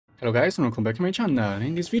Hello guys and welcome back to my channel.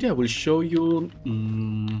 In this video I will show you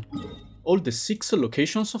all the 6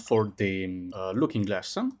 locations for the looking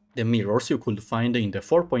glass, the mirrors you could find in the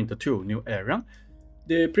 4.2 new area.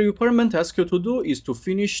 The pre-requirement asks you to do is to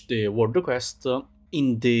finish the world quest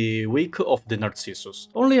in the Wake of the Narcissus.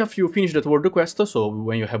 Only if you finish that world quest, so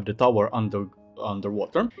when you have the tower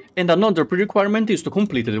underwater. And another pre-requirement is to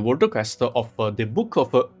complete the world quest of the Book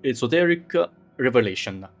of Esoteric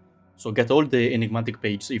Revelation. So get all the enigmatic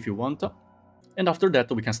pages if you want, and after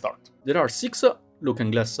that we can start. There are 6 looking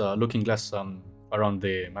glass around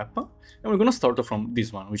the map, and we're gonna start from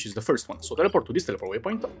this one, which is the first one. So teleport to this teleport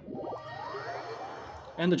waypoint,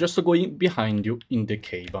 and just go behind you in the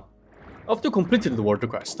cave. After completing the world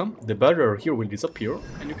quest, the barrier here will disappear,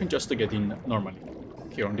 and you can just get in normally.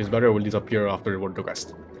 Here, this barrier will disappear after the world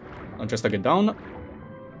quest. Now just get down.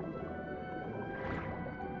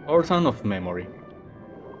 Orton of Memory.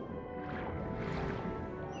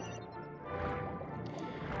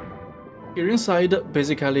 Here inside,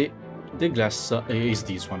 basically, the glass is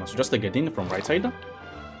this one, so just get in from right side.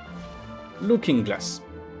 Looking glass.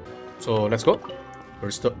 So let's go.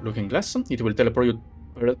 First, looking glass. It will teleport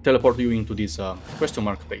you into this question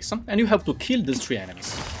mark place, and you have to kill these 3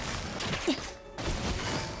 enemies.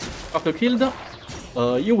 After killed,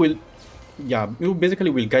 you basically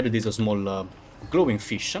will guide this small glowing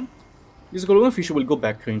fish. This glowing fish will go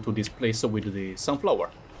back into this place with the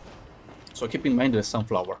sunflower. So keep in mind the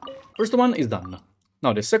sunflower. First one is done.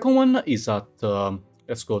 Now the second one is at,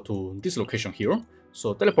 let's go to this location here.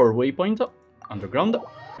 So teleport waypoint, underground.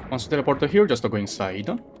 Once you teleport here, just go inside.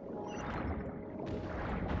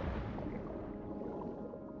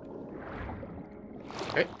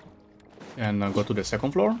 Okay. And go to the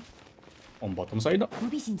second floor, on bottom side.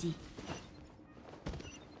 Okay,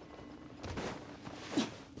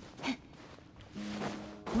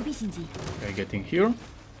 get in here.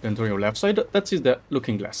 Then to your left side, that is the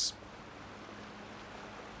looking glass.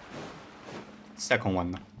 Second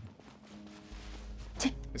one.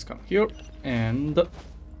 Let's come here and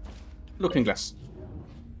looking glass.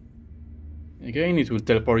 Again, it will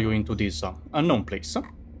teleport you into this unknown place.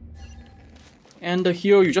 And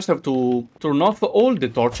here you just have to turn off all the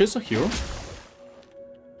torches here.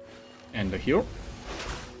 And here.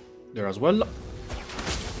 There as well.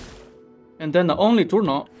 And then only turn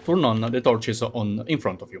on the torches in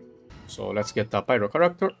front of you. So let's get a pyro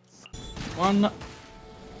character. 1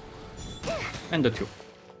 and 2.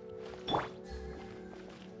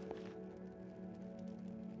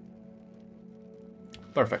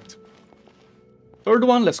 Perfect. Third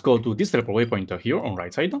one, let's go to this teleport waypoint here on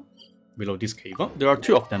right side, below this cave. There are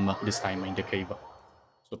 2 of them this time in the cave.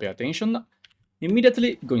 So pay attention.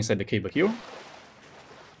 Immediately go inside the cave here.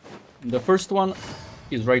 The first one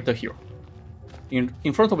is right here.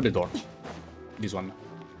 In front of the door. This one.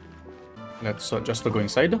 Let's just go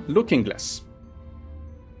inside. Looking glass.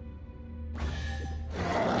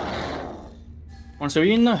 Once you're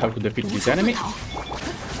in, you have to defeat this enemy.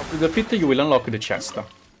 After defeat, you will unlock the chest.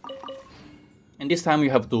 And this time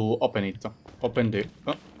you have to open it. Open the...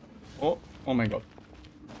 oh my god.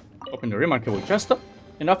 Open the remarkable chest.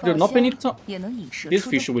 And after you open it, this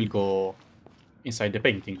fish will go inside the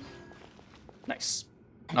painting. Nice.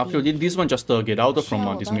 After you did this one, just get out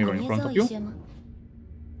from this mirror in front of you.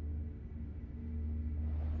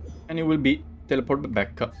 And you will be teleported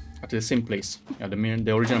back at the same place. Yeah,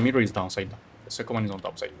 the original mirror is downside. The second one is on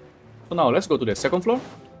top side. So now let's go to the second floor.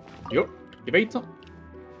 Here, activate.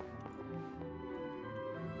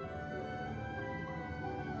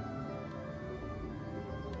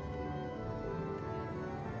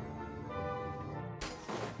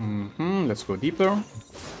 Let's go deeper.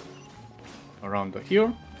 Around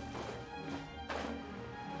here.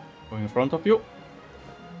 Go in front of you.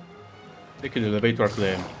 Take the elevator at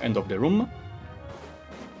the end of the room.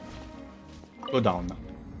 Go down.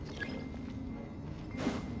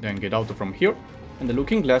 Then get out from here. And the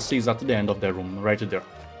looking glass is at the end of the room, right there,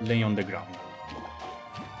 laying on the ground.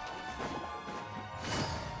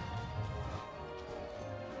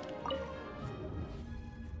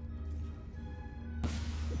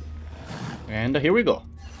 And here we go.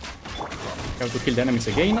 You have to kill the enemies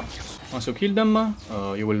again. Once you kill them,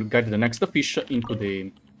 you will guide the next fish into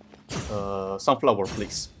the sunflower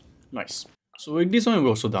place. Nice. So with this one we're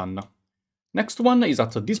also done. Next one is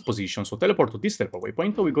at this position, so teleport to this teleport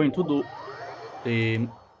waypoint. We're going to do the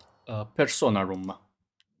persona room.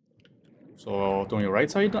 So turn your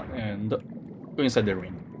right side and go inside the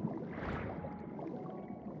ring.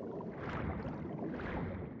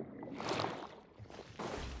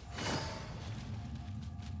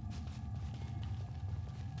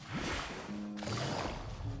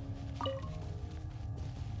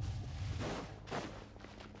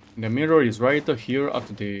 The mirror is right here at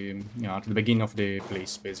the beginning of the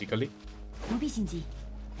place, basically.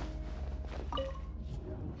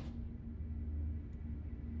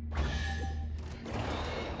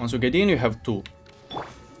 Once you get in, you have to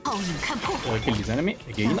kill this enemy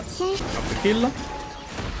again. After kill,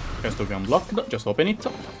 chest will be unblocked. Just open it,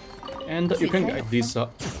 and you can guide this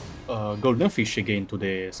golden fish again to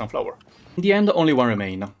the sunflower. In the end, only one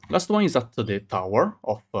remains. Last one is at the tower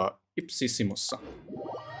of Ipsissimus.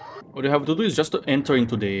 What you have to do is just to enter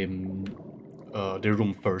into the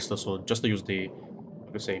room first. So just to use the,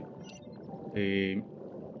 how to say, the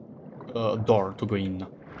door to go in.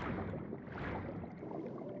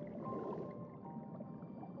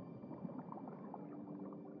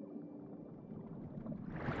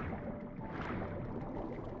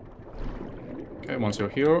 Okay, once you're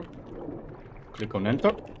here, click on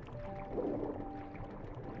enter.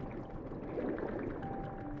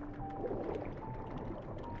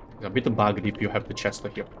 It's a bit bugged if you have the chest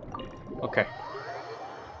here. Okay.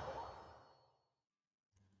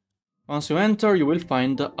 Once you enter, you will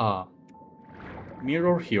find a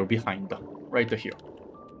mirror here behind, right here.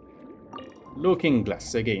 Looking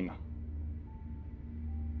glass again.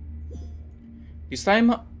 This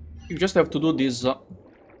time, you just have to do this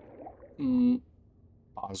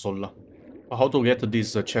puzzle. How to get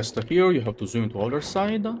this chest here? You have to zoom to the other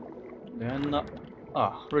side. Then,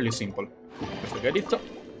 really simple. Just to get it.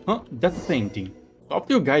 That painting. So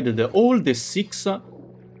after you guided all the six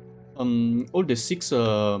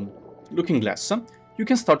looking glass, you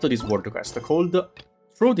can start this world quest called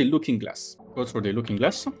Through the Looking Glass. Go through the Looking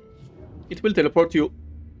Glass. It will teleport you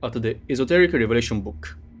at the Esoteric Revelation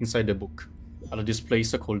book, inside the book, at this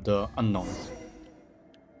place called Unknown.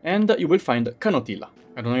 And you will find Canotilla.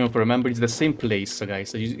 I don't know if you remember, it's the same place,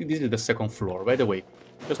 guys. This is the second floor, by the way.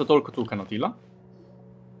 Just to talk to Canotilla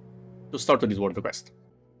to start this world quest.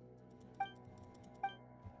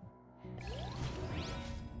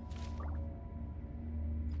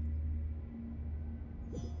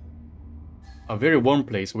 A very warm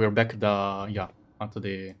place. We're back at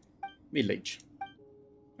the village.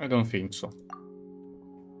 I don't think so.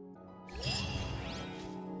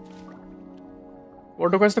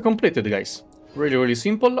 World quest completed, guys. Really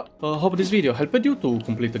simple. Hope this video helped you to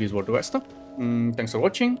complete this world quest. Thanks for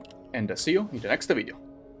watching, and see you in the next video.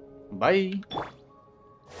 Bye!